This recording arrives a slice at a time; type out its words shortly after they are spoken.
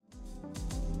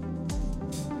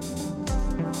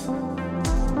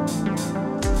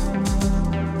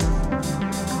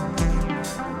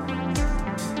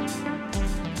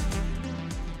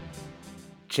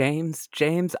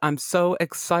James, I'm so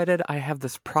excited. I have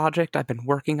this project I've been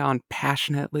working on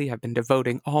passionately. I've been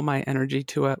devoting all my energy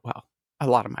to it. Well, a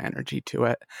lot of my energy to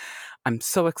it. I'm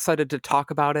so excited to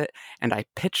talk about it. And I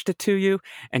pitched it to you,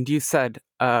 and you said,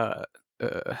 uh,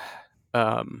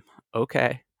 um,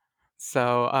 okay.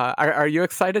 So, are you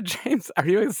excited, James? Are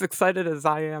you as excited as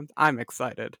I am? I'm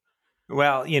excited.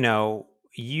 Well,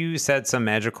 you said some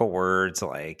magical words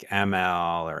like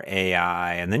ML or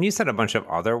AI, and then you said a bunch of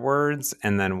other words.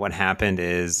 And then what happened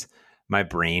is my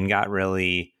brain got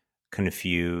really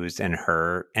confused and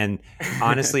hurt. And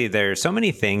honestly, there's so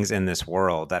many things in this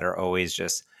world that are always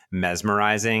just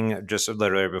mesmerizing. Just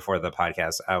literally before the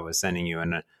podcast, I was sending you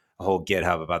a whole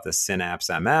GitHub about the Synapse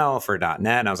ML for .NET.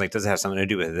 And I was like, does it have something to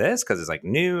do with this? Because it's like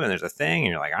new and there's a thing.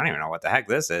 And you're like, I don't even know what the heck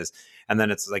this is. And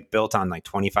then it's like built on like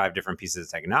 25 different pieces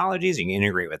of technologies. You can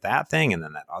integrate with that thing and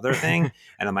then that other thing.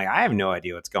 And I'm like, I have no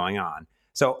idea what's going on.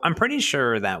 So I'm pretty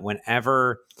sure that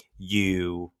whenever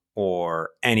you or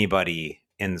anybody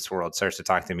in this world starts to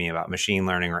talk to me about machine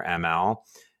learning or ML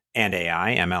and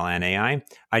AI, ML and AI,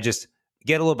 I just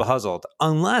get a little befuddled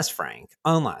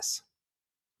unless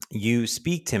you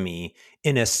speak to me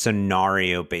in a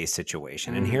scenario based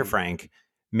situation. And here, Frank,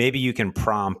 maybe you can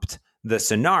prompt the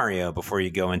scenario before you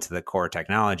go into the core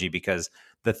technology, because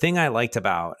the thing I liked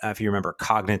about, if you remember,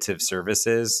 cognitive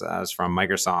services was from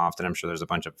Microsoft, and I'm sure there's a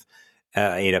bunch of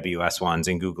AWS ones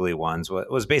and googly ones,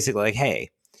 was basically like,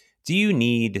 hey, do you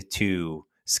need to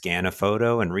scan a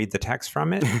photo and read the text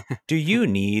from it? Do you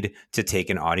need to take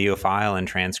an audio file and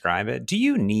transcribe it? Do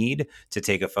you need to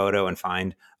take a photo and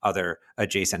find other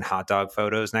adjacent hot dog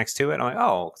photos next to it? I'm like,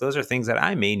 oh, those are things that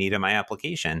I may need in my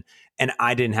application. And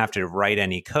I didn't have to write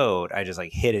any code. I just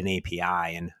like hit an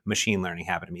API and machine learning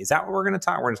happened to me. Is that what we're going to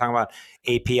talk? We're going to talk about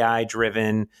API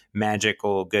driven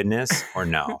magical goodness, or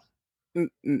no?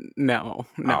 No.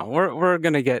 Oh, We're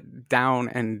gonna get down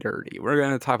and dirty. We're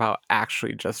gonna talk about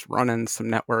actually just running some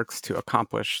networks to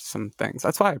accomplish some things.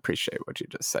 That's why I appreciate what you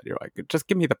just said. You're like, just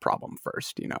give me the problem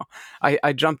first.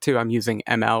 I jumped to I'm using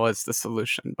ML as the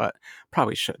solution, but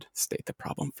probably should state the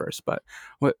problem first. But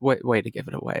way to give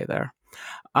it away there.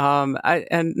 I'm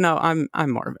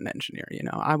more of an engineer.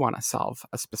 I want to solve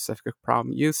a specific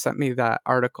problem. You sent me that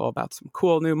article about some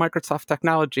cool new Microsoft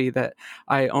technology that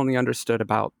I only understood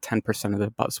about 10% of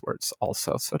the buzzwords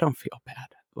also, so don't feel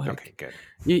bad. okay, good.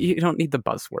 You don't need the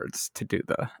buzzwords to do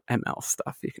the ML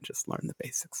stuff. You can just learn the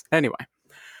basics. Anyway,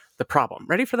 the problem.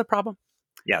 Ready for the problem?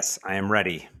 Yes, I am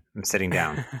ready. I'm sitting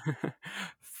down.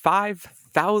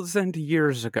 5,000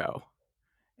 years ago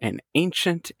in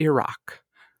ancient Iraq,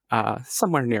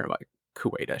 somewhere near like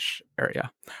Kuwaitish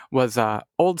area, was a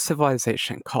old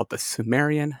civilization called the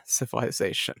Sumerian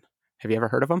civilization. Have you ever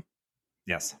heard of them?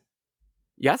 Yes.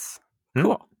 Yes? Hmm?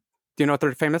 Cool. Do you know what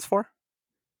they're famous for?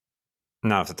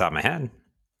 Not off the top of my head.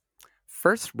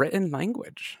 First written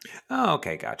language. Oh,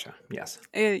 okay, gotcha. Yes.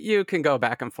 You can go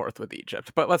back and forth with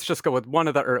Egypt, but let's just go with one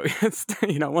of the earliest,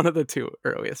 one of the two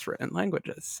earliest written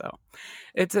languages. So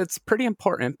it's pretty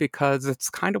important because it's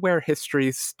kind of where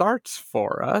history starts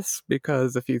for us,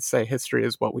 because if you say history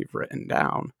is what we've written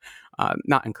down,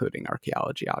 not including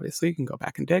archaeology, obviously, you can go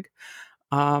back and dig.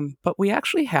 But we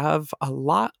actually have a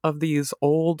lot of these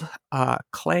old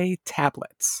clay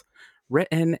tablets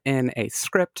written in a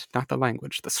script, not the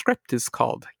language. The script is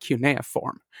called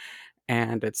cuneiform.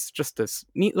 And it's just this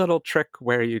neat little trick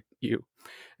where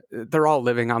they're all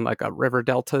living on like a river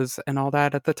deltas and all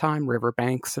that at the time, river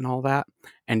banks and all that.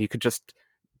 And you could just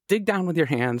dig down with your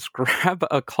hands, grab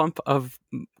a clump of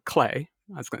clay.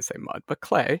 I was going to say mud, but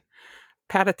clay,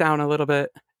 pat it down a little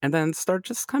bit, and then start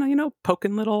just kind of,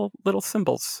 poking little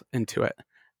symbols into it.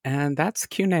 And that's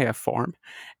cuneiform.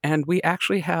 And we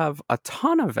actually have a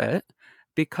ton of it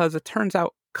because it turns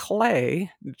out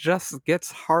clay just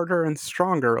gets harder and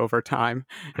stronger over time.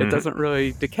 It doesn't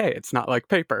really decay. It's not like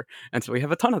paper. And so we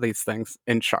have a ton of these things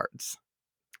in shards.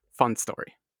 Fun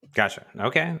story. Gotcha.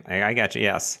 Okay. I got you.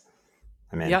 Yes.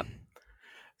 I'm in. Yep.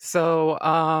 So,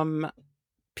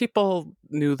 people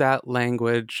knew that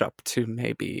language up to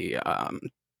maybe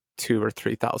 2 or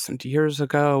 3,000 years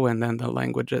ago, and then the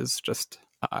languages just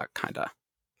kind of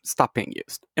stopped being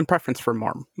used in preference for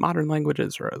more modern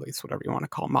languages, or at least whatever you want to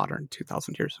call modern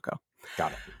 2,000 years ago.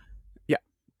 Got it. Yeah.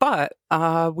 But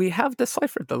we have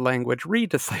redeciphered the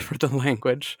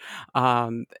language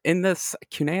in this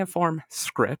cuneiform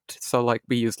script. So, like,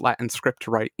 we use Latin script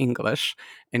to write English.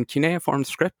 In cuneiform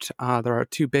script, there are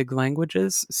two big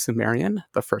languages: Sumerian,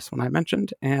 the first one I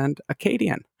mentioned, and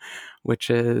Akkadian, which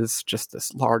is just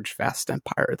this large, vast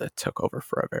empire that took over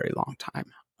for a very long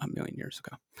time, a million years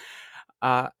ago.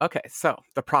 Okay, so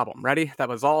the problem. Ready? That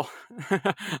was all.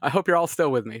 I hope you're all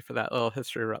still with me for that little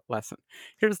history lesson.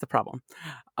 Here's the problem.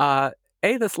 Uh,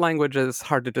 this language is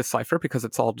hard to decipher because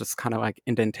it's all just kind of like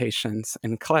indentations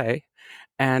in clay.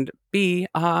 And B,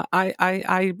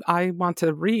 I want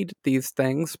to read these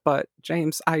things, but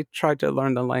James, I tried to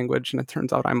learn the language, and it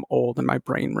turns out I'm old, and my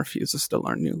brain refuses to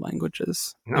learn new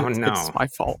languages. No, It's no. my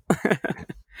fault.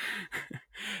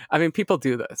 I mean, people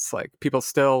do this. Like, people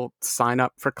still sign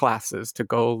up for classes to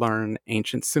go learn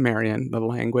ancient Sumerian, the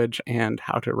language, and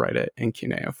how to write it in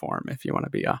cuneiform if you want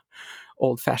to be a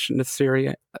old-fashioned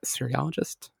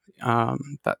Assyriologist.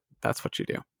 That's what you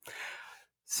do.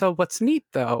 So what's neat,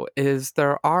 though, is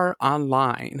there are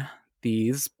online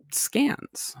these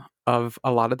scans of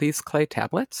a lot of these clay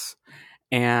tablets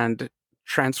and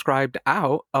transcribed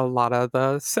out a lot of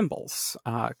the symbols,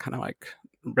 kind of like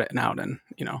written out in,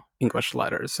 English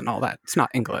letters and all that. It's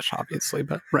not English, obviously,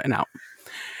 but written out.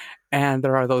 And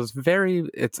there are those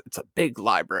it's a big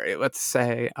library, let's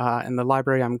say, and the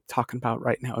library I'm talking about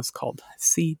right now is called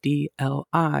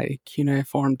CDLI,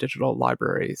 Cuneiform Digital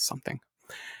Library something.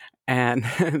 And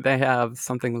they have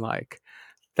something like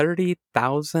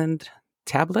 30,000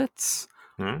 tablets.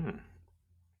 Mm.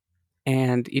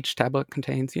 And each tablet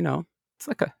contains, it's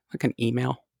like an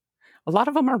email. A lot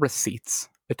of them are receipts,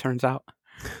 it turns out.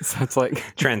 So it's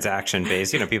like transaction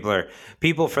based.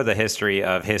 People for the history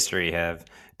of history have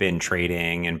been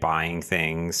trading and buying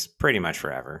things pretty much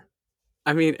forever.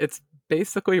 I mean, it's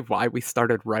basically why we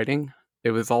started writing.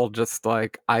 It was all just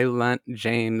like, I lent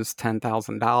James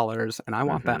 $10,000 and I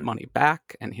want that money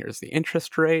back. And here's the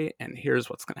interest rate. And here's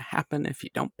what's going to happen if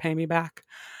you don't pay me back.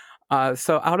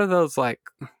 So out of those, like,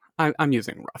 I'm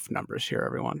using rough numbers here,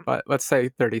 everyone, but let's say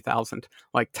 30,000,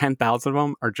 like 10,000 of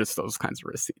them are just those kinds of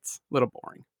receipts. A little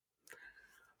boring.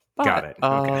 But Got it.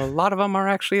 Okay. A lot of them are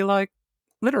actually like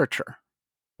literature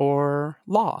or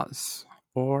laws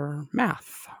or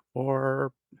math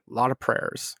or a lot of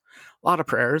prayers, a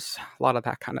lot of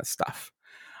that kind of stuff.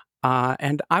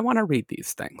 And I want to read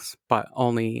these things, but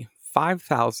only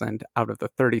 5,000 out of the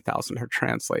 30,000 are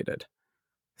translated.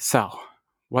 So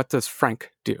what does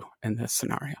Frank do in this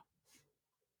scenario?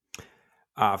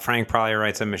 Frank probably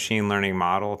writes a machine learning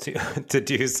model to to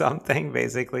do something,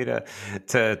 basically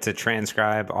to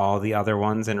transcribe all the other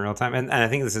ones in real time. And I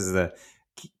think this is the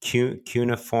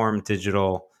Cuneiform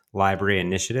Digital Library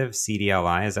Initiative,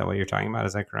 CDLI. Is that what you're talking about?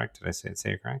 Is that correct? Did I say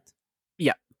it correct?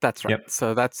 Yeah, that's right. Yep.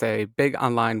 So that's a big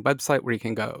online website where you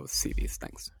can go see these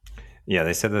things. Yeah,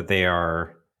 they said that they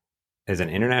is an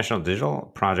international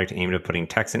digital project aimed at putting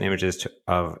text and images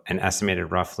of an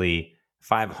estimated roughly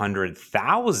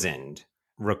 500,000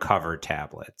 recovered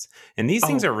tablets. And these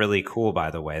things are really cool,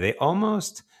 by the way. They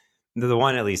almost, the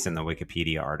one at least in the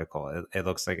Wikipedia article, it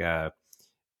looks like I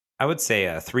would say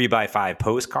a 3x5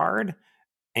 postcard.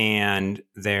 And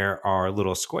there are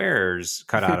little squares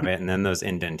cut out of it. And then those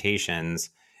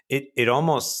indentations, it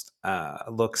almost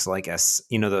looks like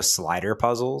those slider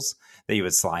puzzles that you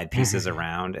would slide pieces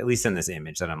around, at least in this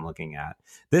image that I'm looking at.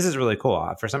 This is really cool.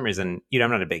 For some reason,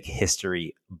 I'm not a big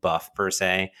history buff per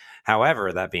se.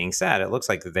 However, that being said, it looks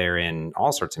like they're in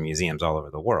all sorts of museums all over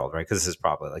the world, right? Because this is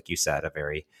probably, like you said, a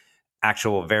very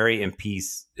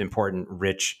important,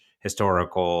 rich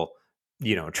historical,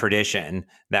 tradition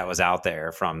that was out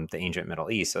there from the ancient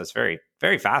Middle East. So it's very,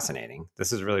 very fascinating.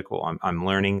 This is really cool. I'm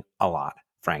learning a lot,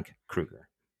 Frank Krueger.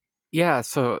 Yeah,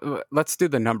 so let's do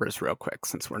the numbers real quick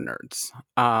since we're nerds.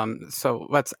 So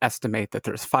let's estimate that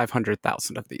there's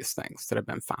 500,000 of these things that have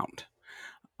been found.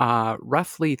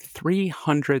 Roughly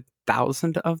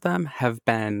 300,000 of them have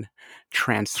been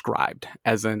transcribed,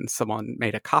 as in someone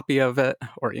made a copy of it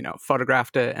or,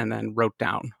 photographed it and then wrote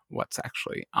down what's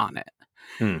actually on it.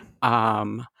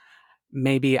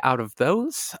 Maybe out of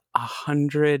those,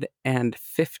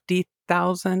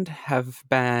 150,000 have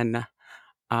been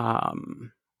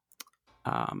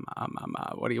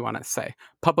what do you want to say?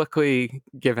 Publicly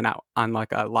given out on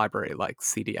like a library like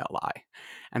CDLI.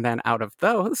 And then out of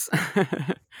those,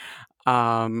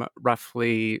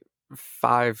 roughly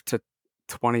 5 to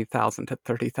 20,000 to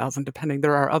 30,000, depending.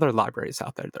 There are other libraries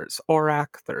out there. There's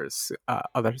Aurak, there's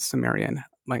other Sumerian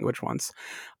language ones.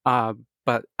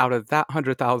 But out of that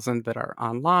 100,000 that are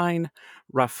online,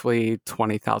 roughly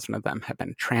 20,000 of them have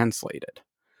been translated.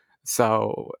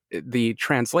 So the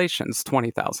translations,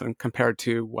 20,000 compared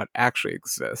to what actually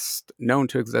exists, known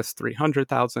to exist,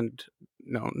 300,000,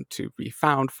 known to be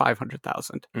found,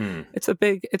 500,000.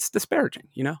 It's disparaging,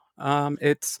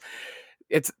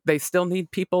 they still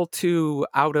need people to,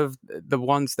 out of the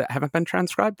ones that haven't been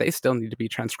transcribed, they still need to be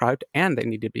transcribed, and they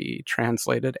need to be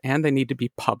translated, and they need to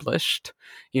be published.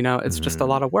 It's just a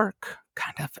lot of work,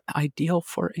 kind of ideal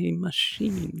for a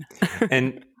machine.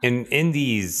 And in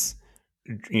these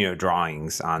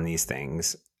drawings on these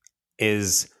things,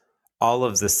 is all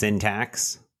of the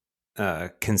syntax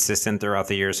consistent throughout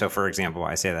the year? So for example,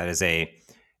 I say that is a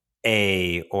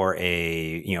or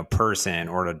a person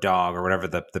or a dog or whatever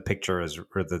the picture is,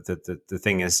 or the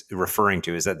thing is referring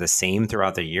to. Is that the same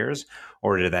throughout the years,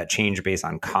 or did that change based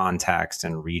on context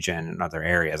and region and other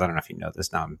areas? I don't know if you know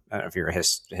this now. I don't know if you're a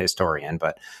historian,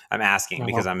 but I'm asking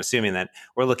because I'm assuming that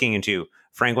we're looking into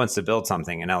Frank wants to build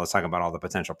something, and now let's talk about all the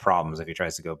potential problems if he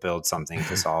tries to go build something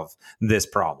to solve this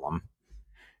problem.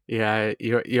 Yeah,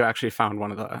 you actually found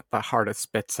one of the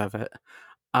hardest bits of it.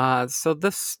 So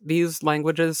these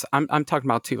languages, I'm talking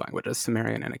about two languages,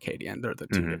 Sumerian and Akkadian. They're the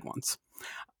two big ones.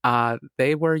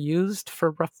 They were used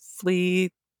for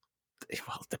roughly,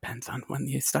 well, it depends on when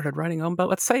you started writing them, but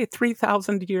let's say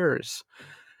 3,000 years.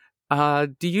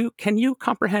 Can you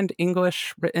comprehend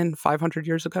English written 500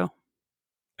 years ago?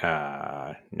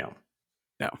 No.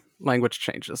 No, language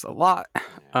changes a lot.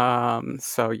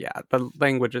 So yeah, the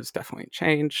languages definitely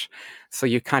change. So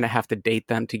you kind of have to date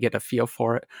them to get a feel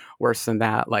for it. Worse than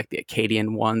that, like the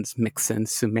Akkadian ones mix in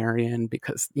Sumerian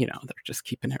because, they're just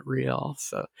keeping it real.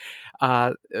 So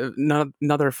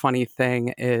another funny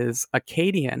thing is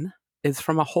Akkadian is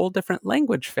from a whole different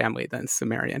language family than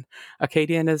Sumerian.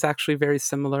 Akkadian is actually very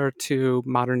similar to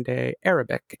modern day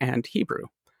Arabic and Hebrew.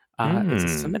 It's a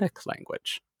Semitic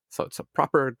language. So it's a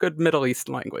proper good Middle East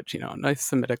language, a nice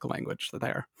Semitic language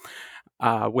there.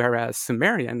 Whereas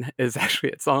Sumerian is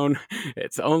actually its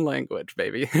own language,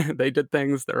 baby. They did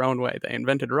things their own way. They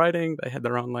invented writing. They had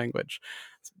their own language.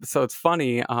 So it's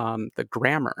funny. The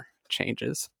grammar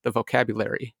changes. The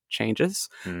vocabulary changes.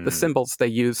 The symbols they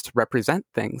use to represent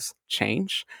things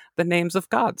change. The names of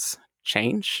gods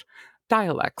change.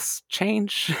 Dialects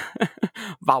change,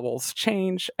 vowels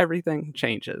change, everything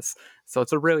changes. So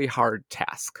it's a really hard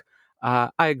task. I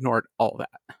ignored all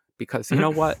that because you know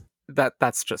what?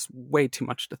 That's just way too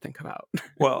much to think about.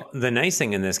 Well, the nice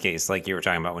thing in this case, like you were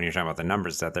talking about when you're talking about the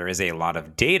numbers, that there is a lot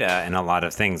of data and a lot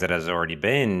of things that has already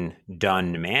been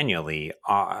done manually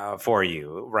for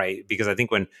you, right? Because I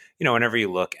think whenever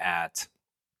you look at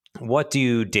what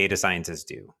do data scientists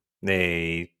do,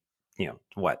 they,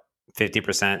 50%,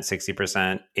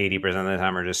 60%, 80% of the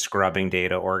time are just scrubbing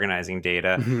data, organizing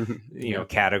data,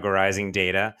 categorizing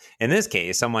data. In this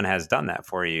case, someone has done that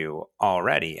for you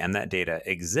already, and that data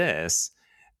exists.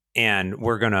 And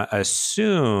we're going to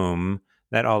assume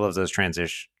that all of those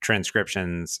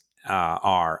transcriptions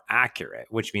are accurate,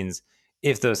 which means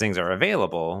if those things are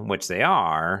available, which they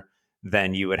are,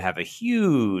 then you would have a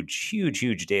huge, huge,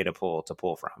 huge data pool to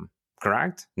pull from.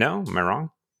 Correct? No? Am I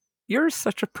wrong? You're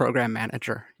such a program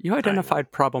manager. You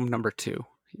identified problem number 2.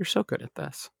 You're so good at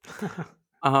this.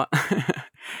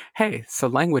 Hey, so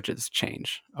languages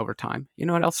change over time. You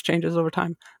know what else changes over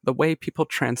time? The way people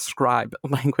transcribe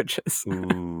languages.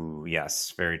 Ooh,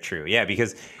 yes, very true. Yeah,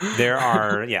 because there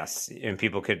are, yes, and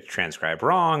people could transcribe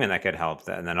wrong, and that could help.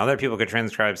 And then other people could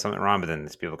transcribe something wrong, but then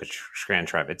these people could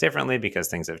transcribe it differently because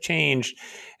things have changed.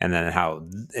 And then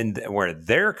where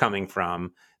they're coming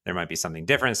from, there might be something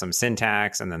different, some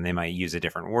syntax, and then they might use a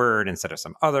different word instead of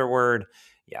some other word.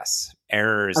 Yes,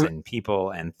 errors in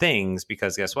people and things,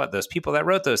 because guess what? Those people that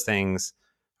wrote those things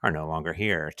are no longer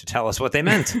here to tell us what they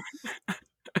meant.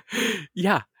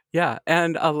 Yeah.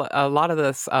 And a lot of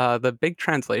this, the big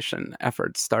translation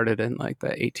efforts started in like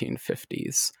the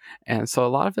 1850s. And so a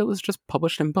lot of it was just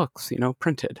published in books,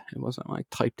 printed. It wasn't like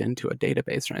typed into a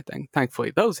database or anything.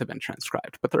 Thankfully, those have been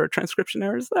transcribed, but there are transcription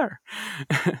errors there.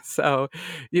 So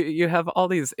you have all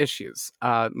these issues.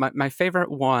 My favorite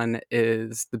one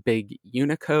is the big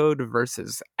Unicode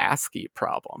versus ASCII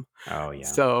problem. Oh, yeah.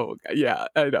 So, yeah,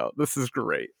 I know. This is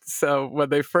great. So when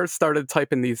they first started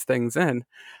typing these things in,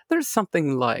 there's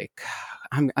something like,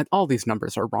 all these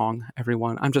numbers are wrong,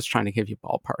 everyone. I'm just trying to give you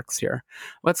ballparks here.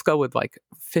 Let's go with like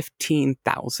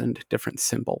 15,000 different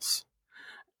symbols.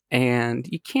 And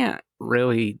you can't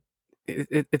really,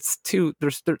 there's too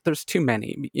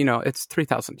many. It's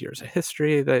 3,000 years of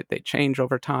history that they change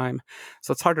over time.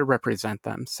 So it's hard to represent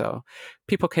them. So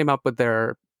people came up with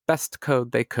their best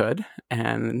code they could,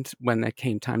 and when it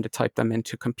came time to type them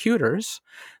into computers,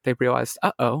 they realized,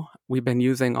 we've been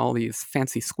using all these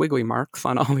fancy squiggly marks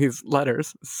on all these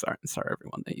letters. Sorry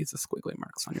everyone that uses squiggly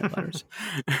marks on your letters.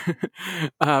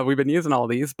 We've been using all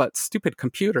these, but stupid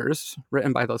computers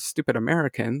written by those stupid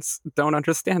Americans don't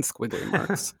understand squiggly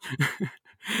marks.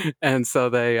 And so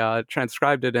they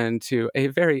transcribed it into a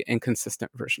very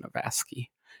inconsistent version of ASCII.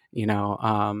 You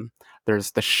know,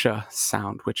 there's the sh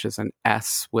sound, which is an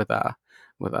S with a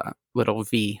little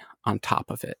V on top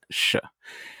of it, sh.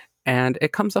 And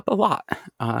it comes up a lot.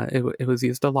 It was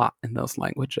used a lot in those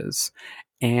languages.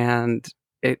 And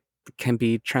it can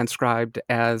be transcribed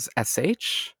as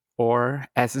SH or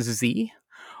SZ,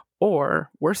 or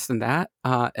worse than that,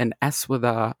 an S with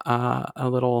a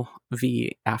little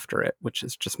V after it, which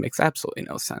just makes absolutely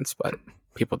no sense, but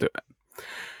people do it.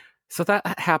 So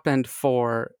that happened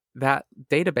for that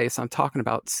database I'm talking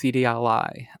about,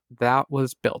 CDLI. That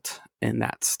was built in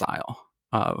that style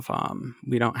of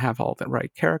we don't have all the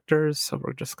right characters, so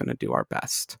we're just going to do our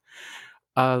best.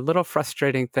 A little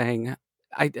frustrating thing.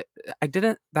 I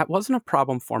didn't. That wasn't a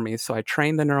problem for me, so I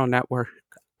trained the neural network.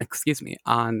 Excuse me,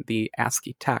 on the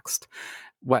ASCII text.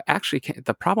 What actually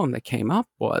the problem that came up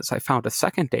was I found a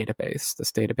second database,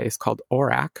 this database called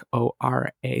ORAC,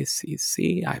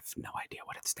 ORACC. I have no idea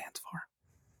what it stands for.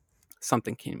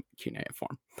 Something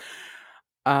cuneiform.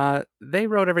 They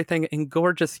wrote everything in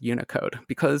gorgeous Unicode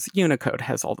because Unicode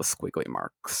has all the squiggly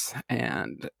marks,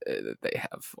 and they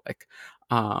have like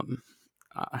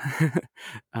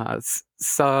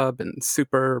sub and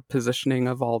super positioning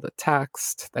of all the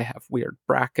text. They have weird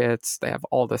brackets. They have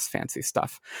all this fancy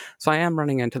stuff. So I am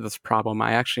running into this problem.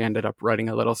 I actually ended up writing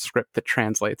a little script that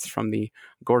translates from the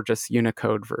gorgeous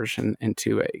Unicode version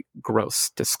into a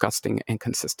gross, disgusting,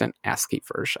 inconsistent ASCII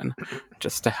version,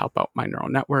 just to help out my neural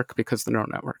network, because the neural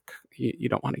network, you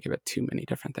don't want to give it too many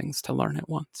different things to learn at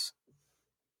once.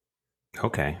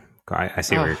 Okay. I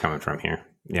see where you're coming from here.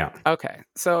 Yeah. Okay.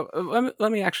 So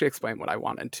let me actually explain what I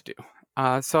wanted to do.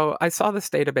 So I saw this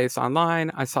database online.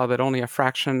 I saw that only a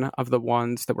fraction of the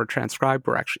ones that were transcribed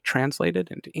were actually translated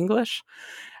into English.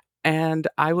 And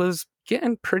I was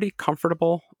getting pretty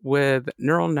comfortable with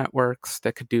neural networks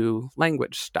that could do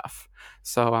language stuff.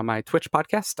 So on my Twitch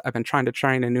podcast, I've been trying to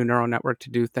train a new neural network to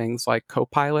do things like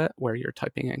Copilot, where you're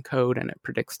typing in code and it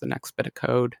predicts the next bit of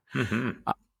code. Mm-hmm.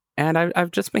 And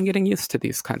I've just been getting used to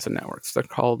these kinds of networks. They're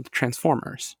called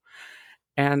transformers.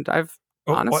 And I've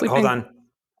honestly hold on.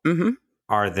 Mm-hmm.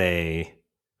 Are they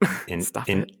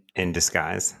in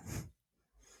disguise?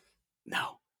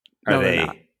 No. Are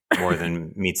they more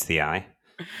than meets the eye?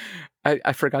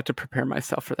 I forgot to prepare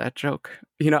myself for that joke.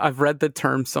 You know, I've read the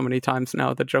term so many times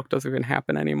now, the joke doesn't even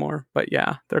happen anymore. But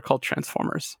yeah, they're called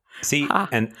transformers. See,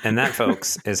 and that,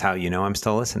 folks, is how you know I'm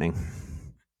still listening.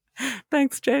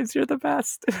 Thanks, James. You're the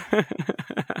best.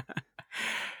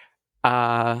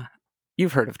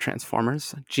 You've heard of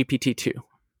Transformers. GPT-2.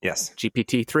 Yes.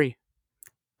 GPT-3.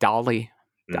 DALL-E.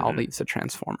 DALL-E's a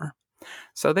transformer.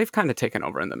 So they've kind of taken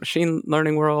over in the machine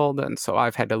learning world, and so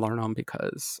I've had to learn them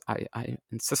because I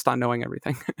insist on knowing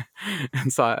everything.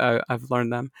 And so I've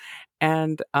learned them.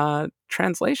 And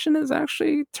translation is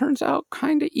actually, turns out,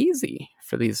 kind of easy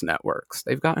for these networks.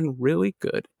 They've gotten really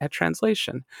good at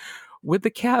translation, with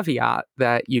the caveat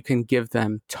that you can give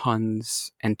them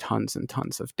tons and tons and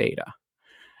tons of data.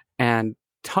 And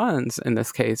tons, in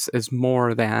this case, is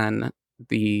more than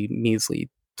the measly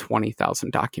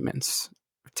 20,000 documents,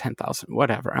 10,000,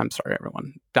 whatever, I'm sorry,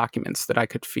 everyone, documents that I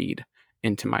could feed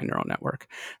into my neural network.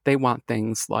 They want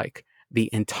things like the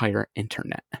entire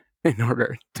internet in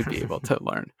order to be able to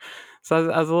learn. So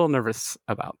I was a little nervous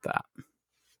about that.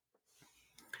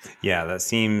 Yeah, that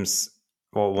seems,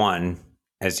 well, one,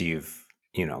 as you've,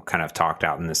 kind of talked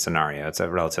out in this scenario, it's a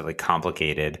relatively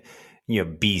complicated,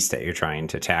 beast that you're trying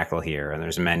to tackle here. And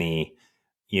there's many,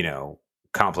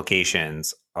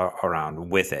 complications around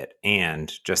with it. And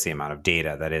just the amount of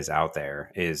data that is out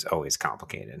there is always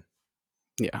complicated.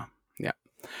 Yeah.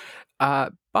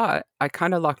 But I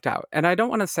kind of lucked out. And I don't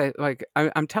want to say, like,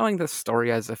 I'm telling this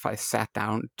story as if I sat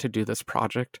down to do this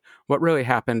project. What really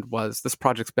happened was this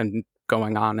project's been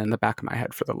going on in the back of my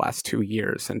head for the last 2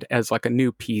 years. And as like a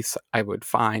new piece I would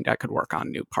find, I could work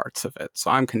on new parts of it.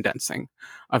 So I'm condensing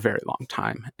a very long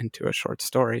time into a short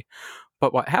story.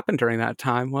 But what happened during that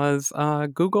time was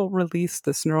Google released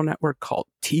this neural network called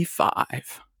T5.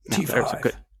 Now,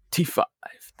 T5. T5.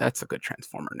 That's a good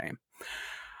transformer name.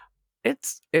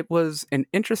 It was an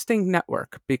interesting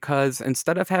network because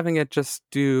instead of having it just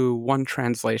do one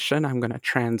translation, I'm going to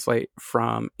translate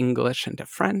from English into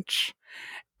French.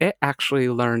 It actually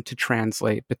learned to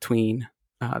translate between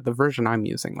the version I'm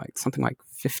using, like something like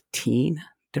 15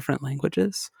 different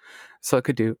languages. So it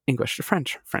could do English to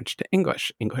French, French to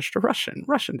English, English to Russian,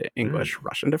 Russian to English,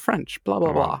 Russian to French, blah,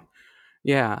 blah, blah.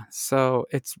 Yeah, so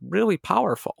it's really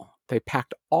powerful. They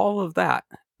packed all of that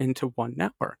into one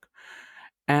network.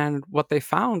 And what they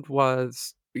found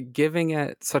was giving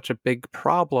it such a big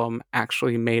problem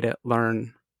actually made it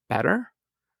learn better.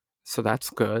 so that's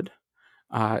good.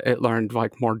 It learned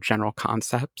like more general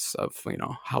concepts of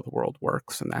how the world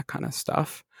works and that kind of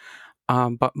stuff.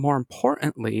 But more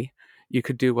importantly, you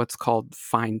could do what's called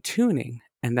fine tuning,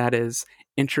 and that is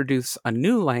introduce a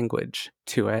new language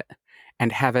to it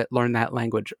and have it learn that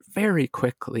language very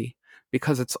quickly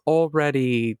because it's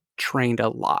already trained a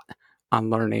lot on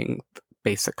learning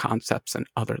basic concepts in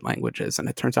other languages. And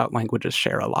it turns out languages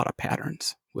share a lot of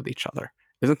patterns with each other.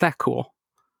 Isn't that cool?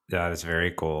 Yeah, that's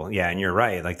very cool. Yeah, and you're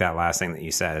right. Like that last thing that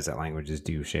you said is that languages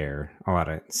do share a lot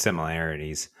of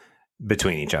similarities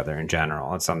between each other in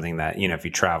general. It's something that, if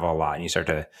you travel a lot and you start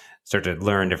to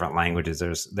learn different languages,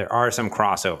 there are some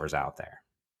crossovers out there.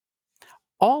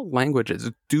 All languages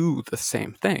do the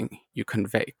same thing. You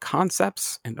convey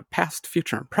concepts in the past,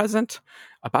 future, and present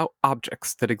about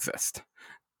objects that exist.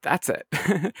 That's it.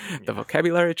 The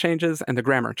vocabulary changes and the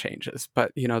grammar changes,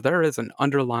 but there is an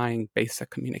underlying basic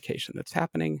communication that's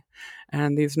happening,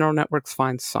 and these neural networks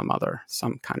find some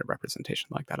kind of representation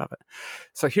like that of it.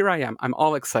 So here I am. I'm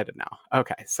all excited now.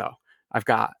 Okay, so I've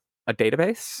got a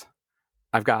database.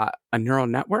 I've got a neural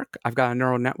network. I've got a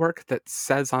neural network that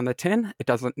says on the tin it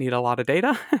doesn't need a lot of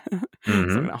data. So I'm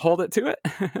going to hold it to it.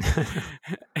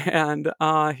 And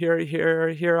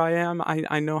here I am.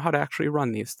 I know how to actually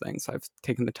run these things. I've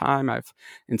taken the time. I've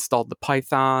installed the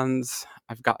Pythons.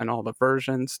 I've gotten all the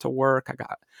versions to work. I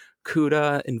got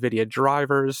CUDA, NVIDIA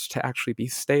drivers to actually be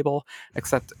stable,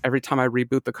 except every time I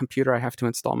reboot the computer, I have to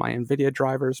install my NVIDIA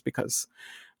drivers because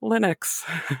Linux.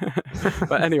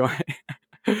 But anyway.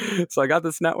 So I got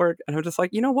this network and I'm just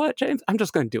like, you know what, James, I'm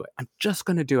just going to do it. I'm just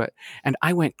going to do it. And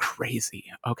I went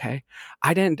crazy. Okay.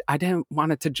 I didn't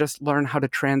want it to just learn how to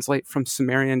translate from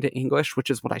Sumerian to English, which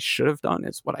is what I should have done,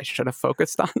 is what I should have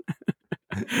focused on.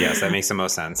 Yes, that makes the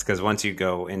most sense. Because once you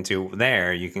go into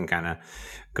there, you can kind of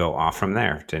go off from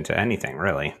there into anything,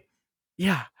 really.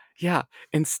 Yeah. Yeah.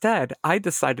 Instead, I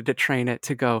decided to train it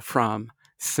to go from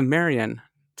Sumerian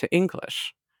to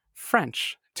English,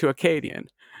 French to Akkadian,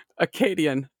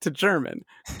 Akkadian to German,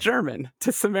 German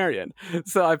to Sumerian.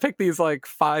 So I picked these like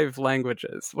 5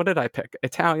 languages. What did I pick?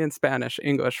 Italian, Spanish,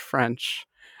 English, French,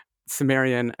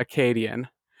 Sumerian, Akkadian.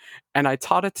 And I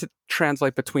taught it to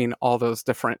translate between all those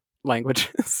different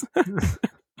languages.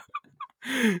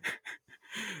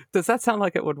 Does that sound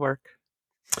like it would work?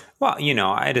 Well,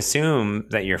 I'd assume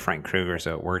that you're Frank Krueger,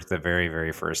 so it worked the very,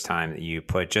 very first time that you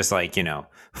put just like,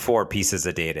 4 pieces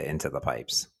of data into the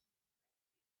pipes.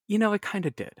 It kind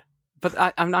of did.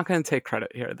 But I'm not going to take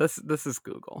credit here. This is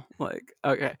Google. Like,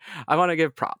 okay, I want to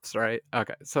give props, right?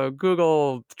 Okay, so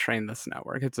Google trained this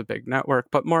network. It's a big network,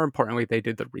 but more importantly, they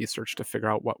did the research to figure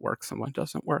out what works and what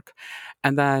doesn't work.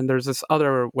 And then there's this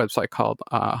other website called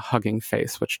Hugging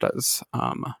Face, which does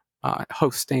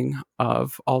hosting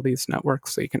of all these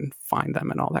networks, so you can find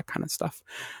them and all that kind of stuff.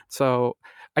 So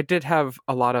I did have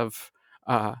a lot of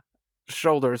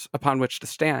shoulders upon which to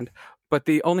stand. But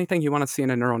the only thing you want to see in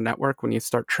a neural network when you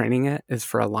start training it is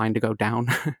for a line to go down,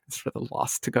 is for the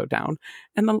loss to go down.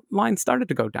 And the line started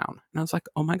to go down. And I was like,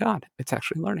 oh my God, it's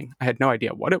actually learning. I had no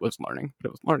idea what it was learning, but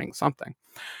it was learning something.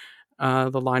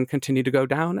 The line continued to go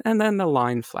down, and then the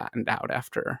line flattened out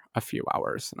after a few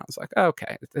hours. And I was like,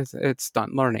 okay, it's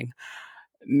done learning.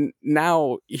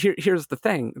 Now, here's the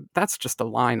thing. That's just a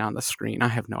line on the screen. I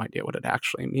have no idea what it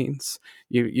actually means.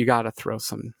 You got to throw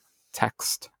some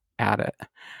text at it.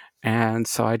 And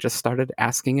so I just started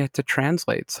asking it to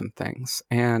translate some things.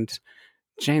 And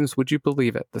James, would you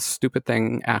believe it? The stupid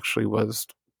thing actually was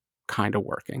kind of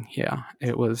working. Yeah,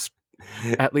 it was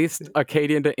at least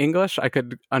Akkadian to English. I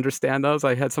could understand those.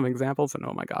 I had some examples, and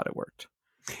oh my God, it worked.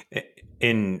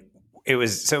 And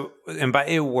by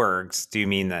it works, do you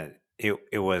mean that it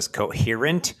was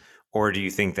coherent, or do you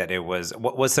think that it was,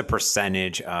 what's the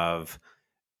percentage of,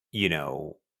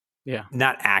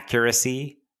 not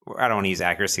accuracy? I don't want to use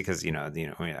accuracy because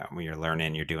when you're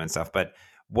learning, you're doing stuff. But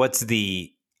what's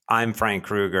the I'm Frank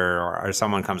Krueger, or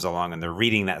someone comes along and they're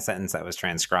reading that sentence that was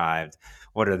transcribed?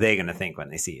 What are they going to think when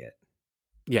they see it?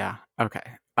 Yeah. Okay.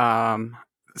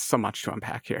 So much to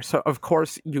unpack here. So of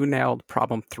course you nailed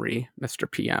problem 3, Mr.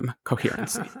 PM,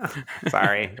 coherency.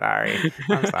 sorry.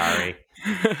 I'm sorry.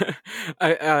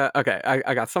 Okay,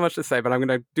 I got so much to say, but I'm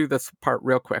going to do this part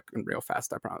real quick and real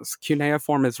fast, I promise.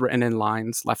 Cuneiform is written in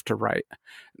lines left to right.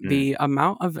 The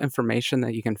amount of information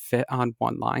that you can fit on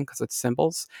one line, because it's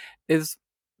symbols, is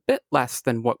a bit less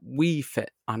than what we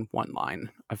fit on one line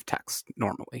of text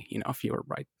normally. If you were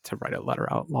to write a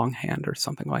letter out longhand or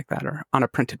something like that, or on a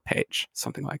printed page,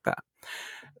 something like that.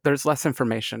 There's less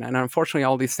information. And unfortunately,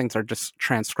 all these things are just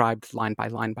transcribed line by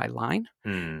line by line.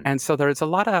 And so there's a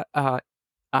lot of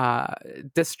uh,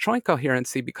 disjoint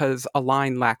coherency because a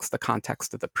line lacks the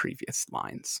context of the previous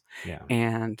lines. Yeah.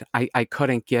 And I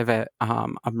couldn't give it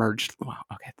a merged. Well,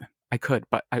 okay, I could,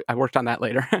 but I worked on that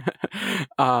later.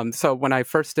 So when I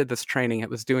first did this training, it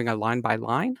was doing a line by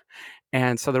line.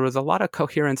 And so there was a lot of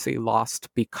coherency lost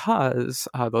because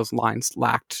those lines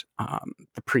lacked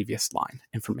the previous line,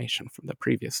 information from the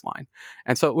previous line.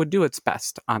 And so it would do its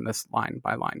best on this line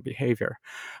by line behavior.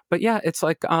 But yeah, it's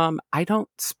like I don't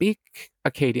speak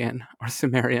Akkadian or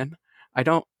Sumerian.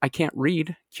 I can't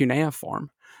read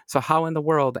cuneiform. So how in the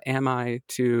world am I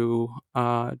to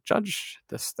judge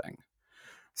this thing?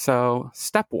 So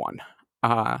step one,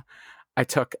 I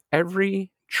took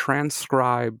every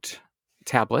transcribed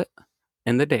tablet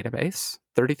in the database,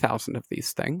 30,000 of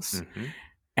these things,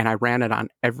 and I ran it on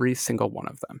every single one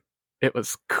of them. It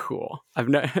was cool.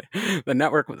 The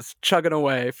network was chugging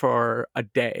away for a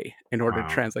day in order to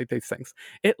translate these things.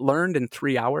 It learned in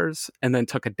 3 hours and then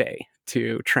took a day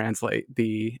to translate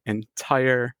the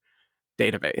entire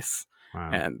database. Wow.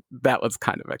 And that was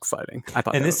kind of exciting. I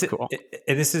thought that was cool.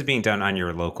 And this is being done on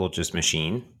your local just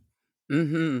machine?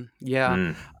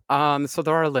 Yeah. So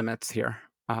there are limits here.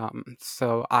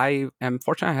 So I am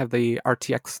fortunate I have the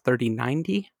RTX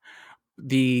 3090.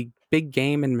 The big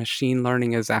game in machine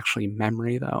learning is actually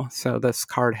memory, though. So this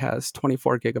card has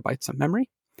 24 gigabytes of memory.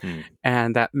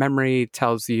 And that memory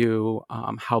tells you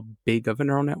how big of a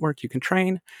neural network you can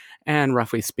train. And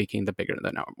roughly speaking, the bigger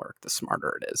the network, the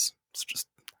smarter it is. It's just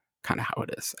kind of how it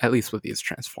is, at least with these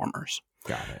transformers.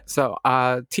 Got it. So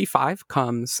T5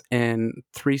 comes in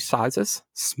 3 sizes: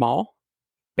 small,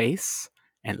 base,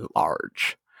 and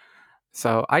large.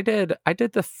 So I did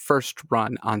the first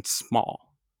run on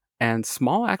small, and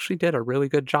small actually did a really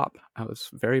good job. I was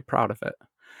very proud of it.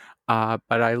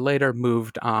 But I later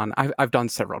moved on. I've done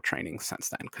several trainings since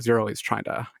then because you're always trying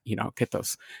to, get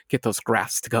those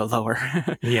graphs to go lower.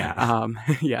 Yeah.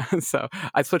 Yeah. So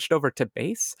I switched over to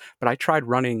base, but I tried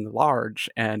running large,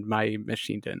 and my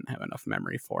machine didn't have enough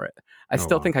memory for it. I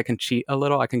still think I can cheat a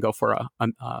little. I can go for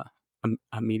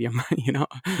a medium,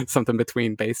 something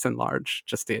between base and large,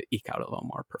 just to eke out a little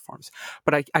more performance.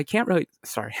 But I can't really.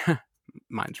 Sorry.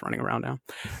 Mine's running around now.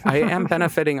 I am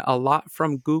benefiting a lot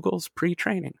from Google's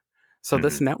pre-training. So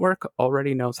this network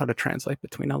already knows how to translate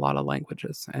between a lot of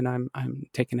languages, and I'm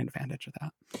taking advantage of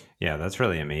that. Yeah, that's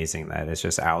really amazing that it's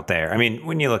just out there. I mean,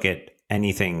 when you look at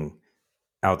anything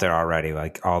out there already,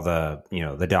 like all the,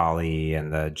 the DALL-E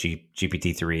and the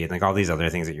GPT-3 and like all these other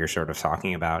things that you're sort of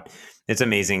talking about, it's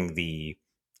amazing the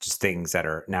just things that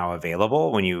are now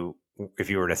available if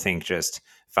you were to think just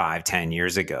 5-10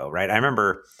 years ago, right? I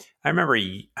remember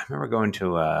going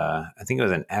to I think it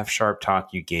was an F# talk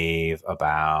you gave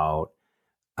about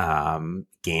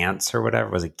GANTS or whatever.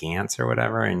 Was it GANTS or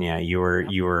whatever? And yeah, you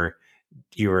were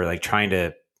like trying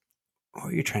to, what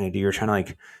were you trying to do? You were trying to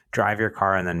like drive your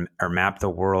car and then or map the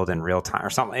world in real time or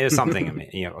something. It was something,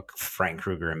 Frank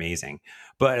Kruger amazing.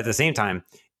 But at the same time,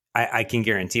 I can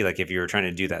guarantee, like, if you were trying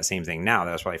to do that same thing now,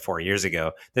 that was probably 4 years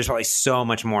ago, there's probably so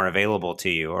much more available to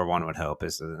you, or one would hope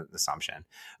is the assumption,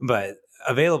 but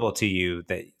available to you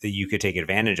that you could take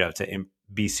advantage of to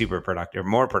be super productive,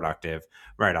 more productive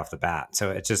right off the bat.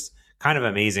 So it's just kind of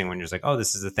amazing when you're just like, oh,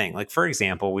 this is the thing. Like, for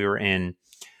example, we were in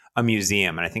a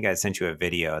museum, and I think I sent you a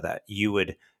video that you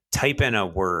would type in a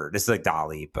word. This is like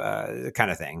DALL-E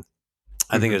kind of thing.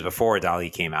 I think it was before DALL-E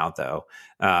came out, though,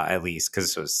 at least,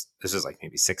 because this was like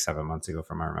maybe 6-7 months ago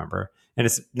from I remember. And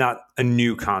it's not a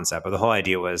new concept, but the whole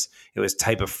idea was it was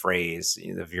type of phrase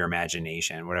of your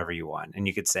imagination, whatever you want. And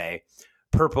you could say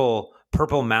purple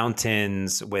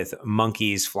mountains with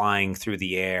monkeys flying through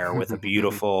the air with a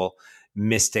beautiful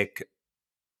mystic,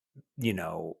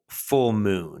 full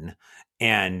moon.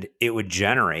 And it would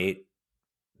generate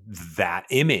that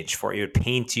image for you. It would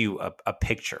paint you a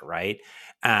picture, right?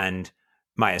 And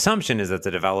my assumption is that the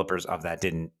developers of that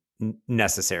didn't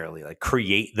necessarily like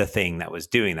create the thing that was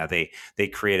doing that. They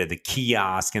created the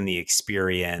kiosk and the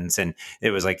experience, and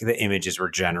it was like the images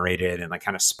were generated and like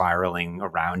kind of spiraling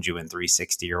around you in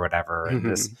 360 or whatever in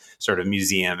this sort of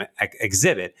museum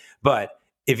exhibit. But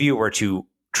if you were to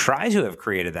try to have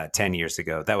created that 10 years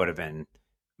ago, that would have been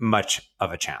much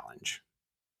of a challenge.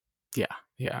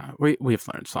 Yeah. We've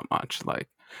learned so much. Like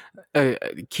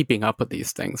keeping up with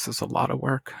these things is a lot of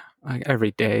work. Like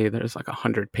every day there's like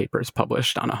 100 papers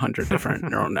published on 100 different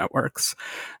neural networks.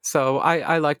 So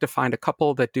I like to find a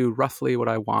couple that do roughly what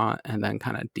I want and then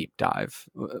kind of deep dive.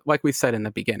 Like we said in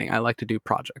the beginning, I like to do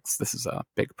projects. This is a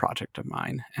big project of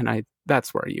mine. And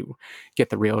that's where you get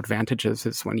the real advantages,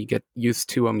 is when you get used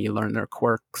to them, you learn their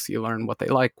quirks, you learn what they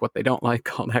like, what they don't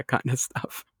like, all that kind of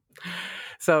stuff.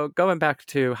 So going back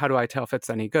to how do I tell if it's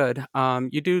any good?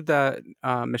 You do the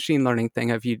machine learning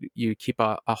thing of you keep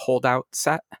a holdout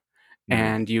set Mm.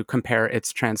 and you compare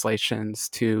its translations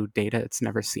to data it's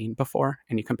never seen before,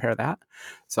 and you compare that.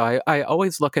 So I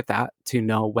always look at that to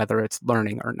know whether it's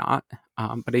learning or not.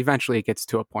 But eventually it gets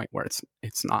to a point where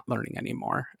it's not learning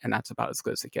anymore, and that's about as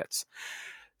good as it gets.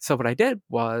 So what I did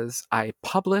was I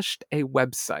published a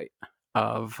website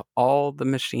of all the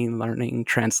machine learning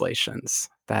translations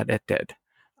that it did.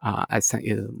 I sent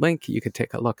you the link. You could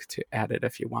take a look to add it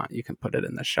if you want. You can put it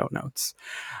in the show notes.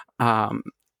 Um,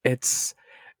 it's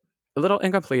a little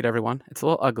incomplete, everyone. It's a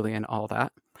little ugly and all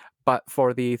that. But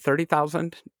for the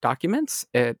 30,000 documents,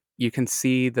 you can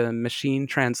see the machine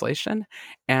translation.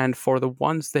 And for the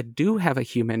ones that do have a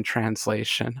human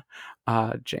translation,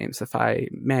 James, if I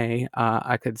may,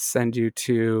 I could send you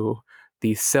to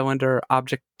the cylinder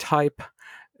object type,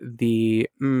 the,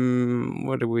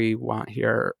 what do we want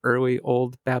here? Early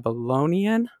Old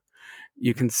Babylonian.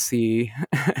 You can see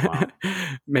Wow.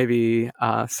 maybe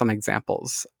some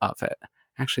examples of it.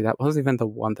 Actually, that wasn't even the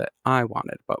one that I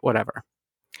wanted, but whatever.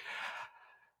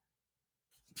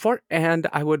 And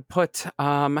I would put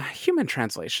human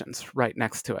translations right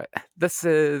next to it. This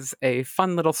is a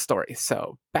fun little story.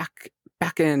 So back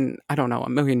in, I don't know, a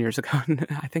million years ago,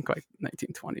 I think like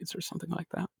 1920s or something like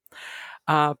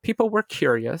that, people were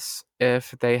curious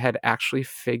if they had actually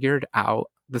figured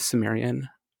out the Sumerian,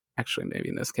 actually maybe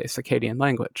in this case, Akkadian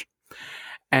language.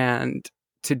 And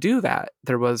to do that,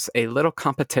 there was a little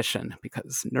competition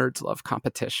because nerds love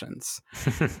competitions.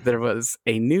 There was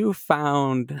a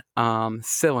newfound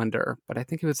cylinder, but I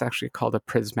think it was actually called a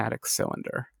prismatic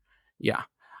cylinder. Yeah.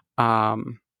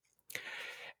 Um,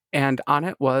 and on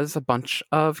it was a bunch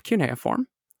of cuneiform,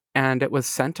 and it was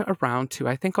sent around to,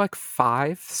 I think, like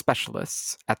 5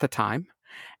 specialists at the time.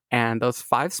 And those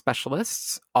 5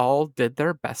 specialists all did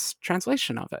their best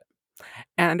translation of it.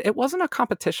 And it wasn't a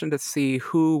competition to see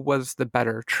who was the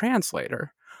better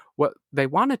translator. What they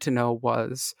wanted to know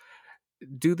was,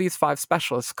 do these 5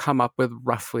 specialists come up with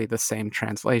roughly the same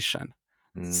translation?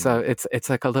 So Mm. it's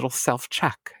like a little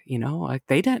self-check, like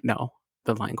they didn't know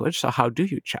the language, so how do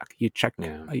you check?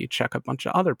 Yeah. You check a bunch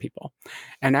of other people.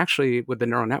 And actually with the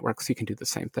neural networks, you can do the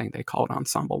same thing. They call it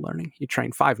ensemble learning. You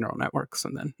train 5 neural networks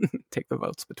and then take the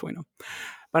votes between them.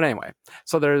 But anyway,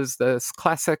 so there's this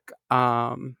classic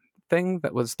thing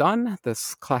that was done,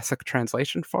 this classic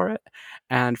translation for it.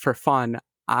 And for fun,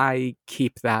 I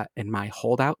keep that in my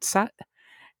holdout set.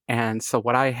 And so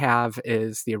what I have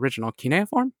is the original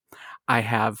cuneiform. I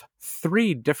have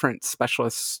 3 different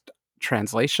specialist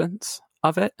translations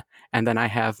of it. And then I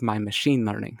have my machine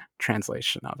learning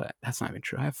translation of it. That's not even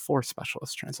true. I have 4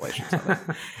 specialist translations of it.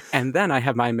 And then I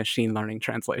have my machine learning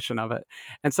translation of it.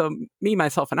 And so me,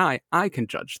 myself, and I can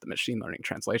judge the machine learning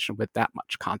translation with that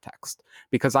much context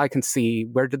because I can see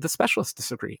where did the specialists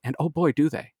disagree. And oh boy, do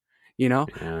they. Yeah.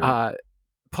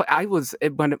 I was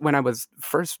when I was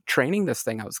first training this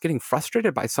thing, I was getting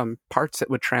frustrated by some parts it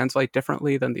would translate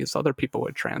differently than these other people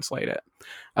would translate it.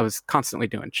 I was constantly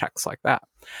doing checks like that.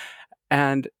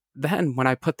 And then when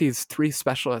I put these 3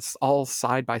 specialists all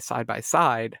side by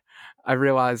side, I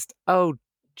realized, oh,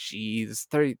 geez,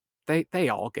 they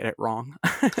all get it wrong.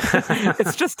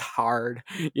 It's just hard,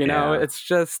 Yeah.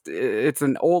 it's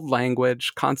an old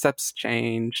language, concepts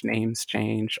change, names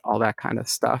change, all that kind of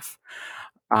stuff.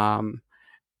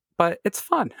 But it's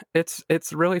fun.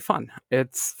 It's really fun.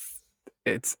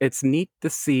 It's neat to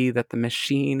see that the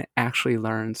machine actually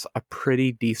learns a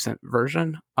pretty decent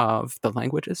version of the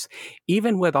languages,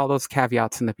 even with all those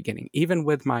caveats in the beginning, even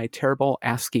with my terrible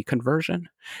ASCII conversion,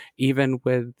 even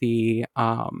with the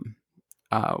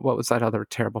what was that other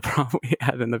terrible problem we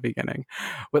had in the beginning,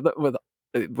 with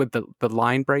the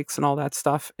line breaks and all that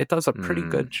stuff. It does a pretty Mm.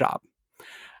 good job.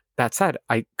 That said,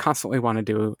 I constantly want to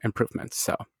do improvements.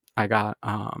 So I got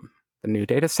the new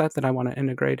data set that I want to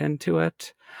integrate into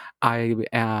it.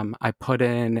 I put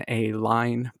in a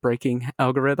line breaking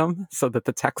algorithm so that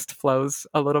the text flows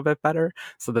a little bit better,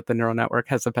 so that the neural network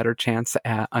has a better chance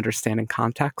at understanding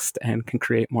context and can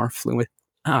create more fluent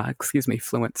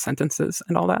sentences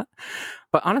and all that.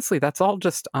 But honestly, that's all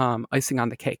just icing on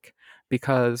the cake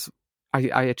because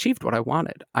I achieved what I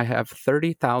wanted. I have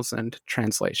 30,000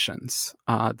 translations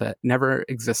that never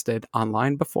existed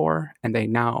online before, and they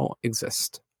now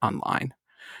exist online.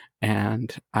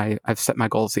 And I've set my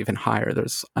goals even higher.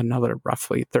 There's another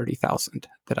roughly 30,000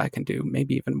 that I can do,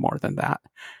 maybe even more than that.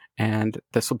 And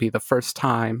this will be the first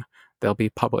time they'll be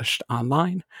published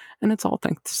online. And it's all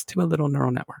thanks to a little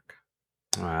neural network.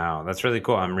 Wow, that's really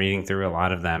cool. I'm reading through a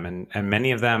lot of them, and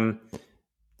many of them,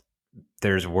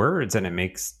 there's words and it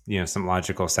makes, some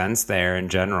logical sense there in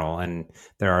general. And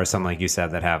there are some, like you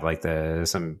said, that have like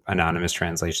some anonymous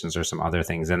translations or some other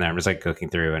things in there. I'm just like cooking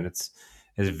through, and it's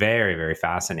very, very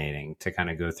fascinating to kind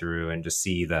of go through and just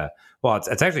see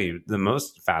it's actually the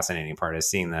most fascinating part is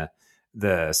seeing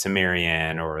the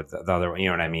Sumerian or the other, you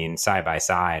know what I mean, side by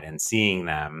side and seeing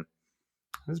them.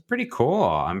 It's pretty cool.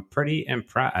 I'm pretty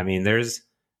impressed. I mean, there's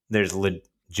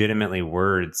legitimately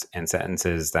words and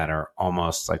sentences that are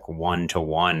almost like one to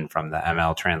one from the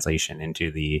ML translation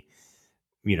into the,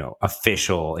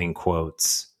 official in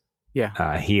quotes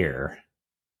Yeah. here.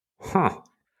 Huh.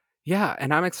 Yeah,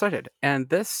 and I'm excited. And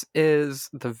this is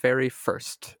the very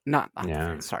first, not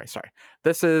Yeah. sorry.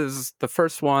 This is the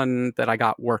first one that I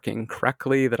got working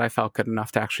correctly that I felt good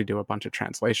enough to actually do a bunch of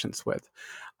translations with.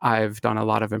 I've done a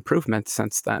lot of improvements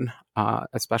since then,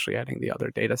 especially adding the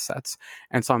other data sets.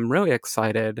 And so I'm really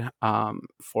excited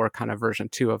for kind of version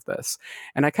 2 of this.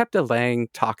 And I kept delaying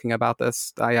talking about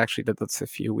this. I actually did this a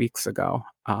few weeks ago.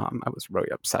 I was really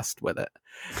obsessed with it.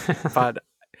 But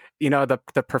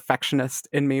the perfectionist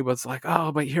in me was like,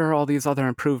 oh, but here are all these other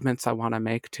improvements I want to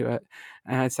make to it.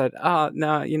 And I said, oh,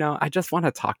 no, I just want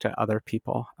to talk to other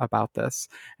people about this.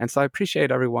 And so I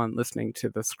appreciate everyone listening to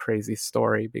this crazy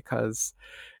story because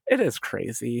it is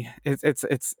crazy.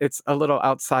 It's a little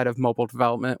outside of mobile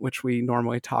development, which we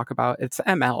normally talk about. It's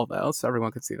ML though, so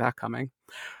everyone could see that coming.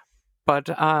 But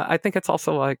I think it's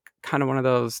also like kind of one of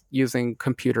those using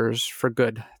computers for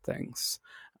good things.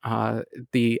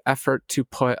 The effort to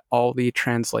put all the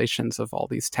translations of all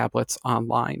these tablets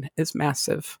online is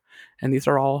massive. And these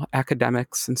are all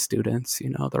academics and students,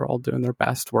 they're all doing their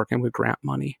best working with grant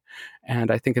money.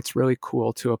 And I think it's really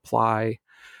cool to apply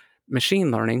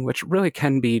machine learning, which really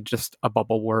can be just a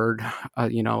bubble word,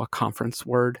 a conference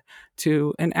word,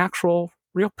 to an actual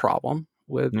real problem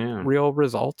with real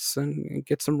results and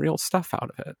get some real stuff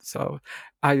out of it. So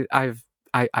I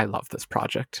love this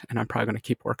project, and I'm probably going to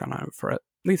keep working on it for at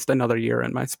least another year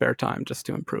in my spare time just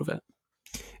to improve it.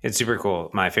 It's super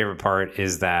cool. My favorite part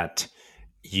is that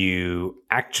you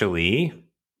actually,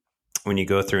 when you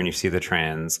go through and you see the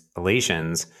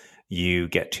translations, you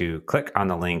get to click on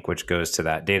the link, which goes to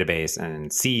that database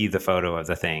and see the photo of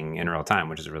the thing in real time,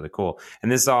 which is really cool.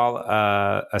 And this is all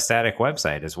a static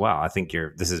website as well. I think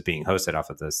this is being hosted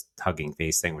off of this Hugging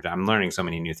Face thing, which I'm learning so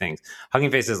many new things. Hugging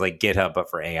Face is like GitHub,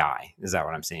 but for AI. Is that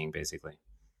what I'm seeing, basically?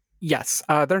 Yes,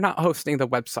 they're not hosting the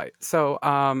website. So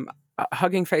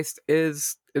Hugging Face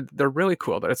they're really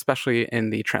cool, especially in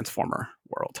the transformer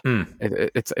world.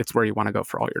 It's where you want to go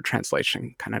for all your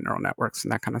translation kind of neural networks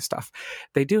and that kind of stuff.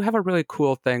 They do have a really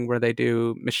cool thing where they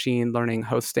do machine learning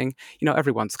hosting.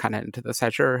 Everyone's kind of into this.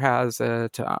 Azure has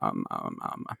it.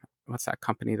 What's that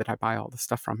company that I buy all the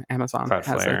stuff from? Amazon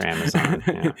has it.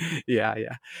 Amazon.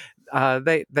 Yeah.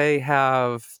 They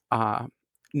have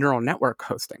neural network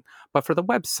hosting. But for the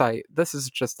website, this is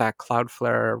just that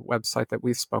Cloudflare website that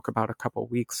we spoke about a couple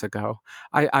weeks ago.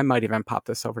 I might even pop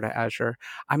this over to Azure.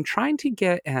 I'm trying to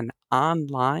get an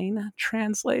online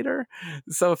translator.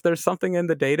 So if there's something in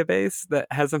the database that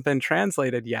hasn't been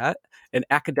translated yet, an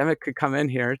academic could come in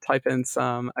here, type in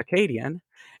some Akkadian,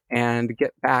 and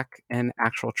get back an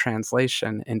actual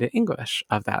translation into English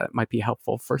of that. It might be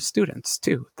helpful for students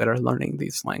too that are learning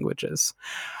these languages.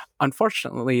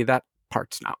 Unfortunately, that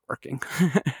part's not working.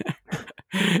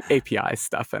 API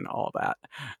stuff and all that.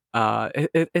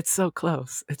 It's so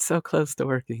close. It's so close to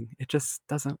working. It just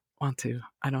doesn't want to.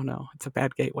 I don't know. It's a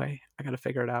bad gateway. I got to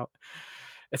figure it out.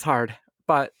 It's hard.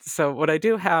 But so what I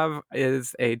do have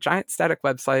is a giant static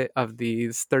website of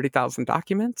these 30,000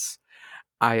 documents.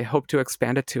 I hope to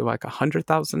expand it to like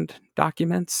 100,000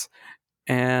 documents.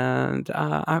 And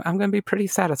I'm going to be pretty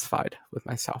satisfied with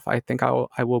myself. I think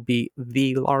I will be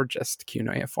the largest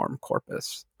cuneiform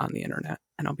corpus on the internet,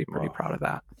 and I'll be pretty proud of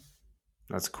that.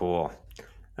 That's cool.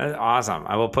 That's awesome.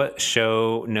 I will put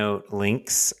show note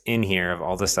links in here of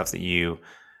all the stuff that you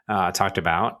talked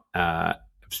about,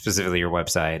 specifically your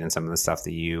website and some of the stuff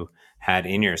that you had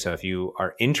in here. So if you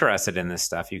are interested in this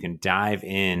stuff, you can dive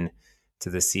in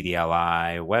to the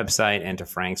CDLI website and to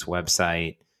Frank's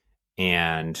website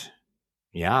and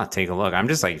take a look. I'm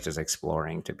just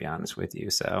exploring, to be honest with you.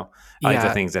 So I like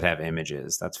the things that have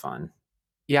images. That's fun.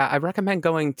 Yeah, I recommend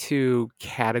going to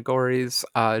categories,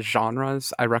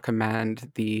 genres. I recommend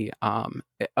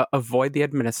avoid the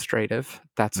administrative.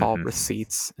 That's all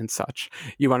receipts and such.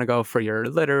 You want to go for your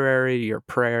literary, your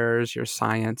prayers, your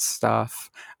science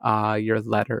stuff, your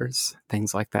letters.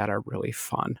 Things like that are really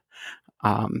fun.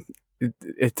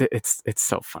 It's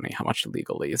so funny how much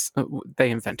legalese they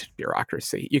invented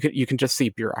bureaucracy. You can just see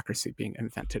bureaucracy being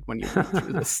invented when you read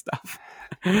through this stuff.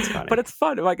 But it's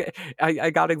fun. Like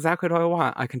I got exactly what I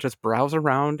want. I can just browse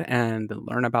around and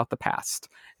learn about the past,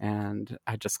 and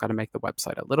I just got to make the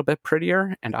website a little bit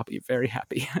prettier, and I'll be very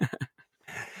happy.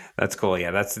 That's cool.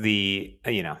 Yeah, that's the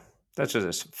that's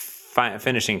just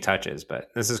finishing touches. But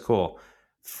this is cool,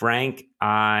 Frank.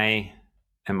 I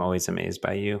am always amazed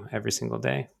by you every single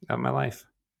day of my life.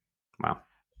 Wow.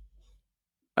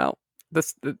 Well,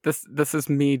 this is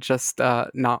me just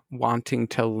not wanting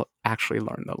to actually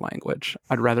learn the language.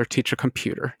 I'd rather teach a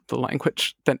computer the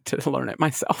language than to learn it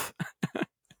myself.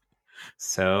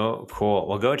 So cool.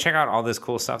 Well, go check out all this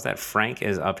cool stuff that Frank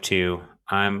is up to.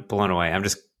 I'm blown away. I'm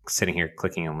just sitting here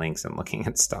clicking on links and looking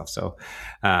at stuff. So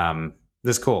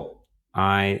this is cool.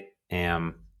 I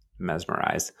am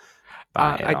mesmerized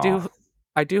by it all.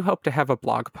 I do hope to have a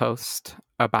blog post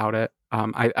about it.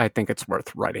 I think it's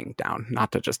worth writing down,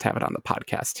 not to just have it on the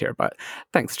podcast here. But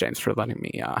thanks, James, for letting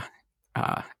me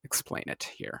explain it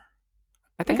here.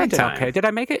 I think Anytime. I did okay. Did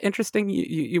I make it interesting?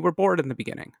 You were bored in the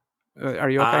beginning. Are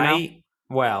you okay now?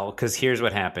 Well, because here's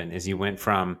what happened: is you went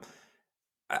from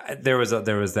there was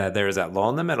that lull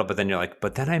in the middle, but then you're like,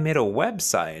 but then I made a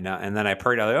website, and then I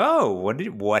perked out, like, oh,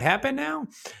 what happened now?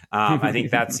 I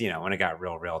think that's when it got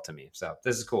real to me. So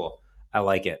this is cool. I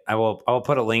like it. I'll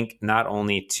put a link not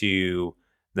only to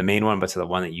the main one, but to the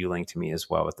one that you linked to me as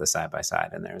well with the side by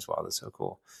side in there as well. That's so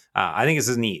cool. I think this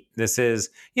is neat. This is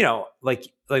like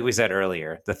we said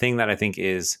earlier, the thing that I think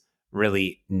is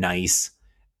really nice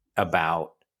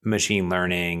about machine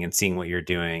learning and seeing what you're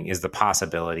doing is the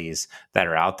possibilities that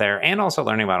are out there, and also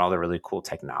learning about all the really cool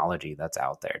technology that's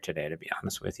out there today. To be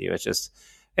honest with you,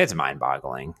 it's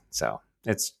mind-boggling. So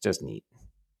it's just neat.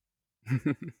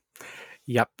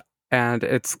 Yep. And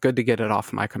it's good to get it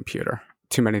off my computer.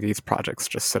 Too many of these projects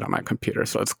just sit on my computer,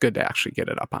 so it's good to actually get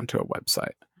it up onto a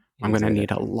website. I'm going to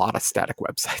need a lot of static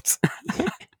websites.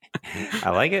 I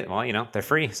like it. Well, they're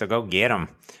free, so go get them.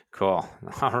 Cool.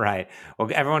 All right. Well,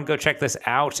 everyone go check this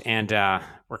out. And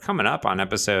we're coming up on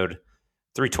episode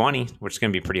 320, which is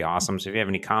going to be pretty awesome. So if you have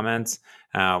any comments,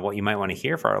 what you might want to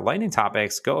hear for our lightning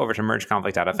topics, go over to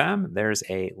mergeconflict.fm. There's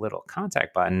a little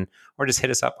contact button, or just hit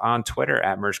us up on Twitter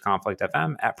at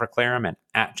mergeconflictfm, at Proclarum, and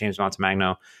at James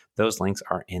Montemagno. Those links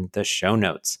are in the show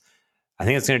notes. I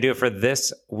think that's going to do it for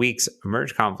this week's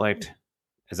Merge Conflict.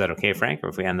 Is that okay, Frank, or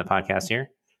if we end the podcast here?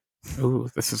 Ooh,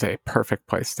 this is a perfect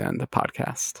place to end the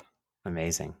podcast.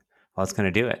 Amazing. Well, it's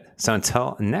going to do it. So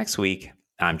until next week,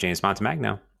 I'm James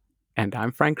Montemagno. And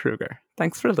I'm Frank Krueger.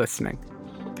 Thanks for listening.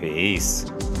 Peace.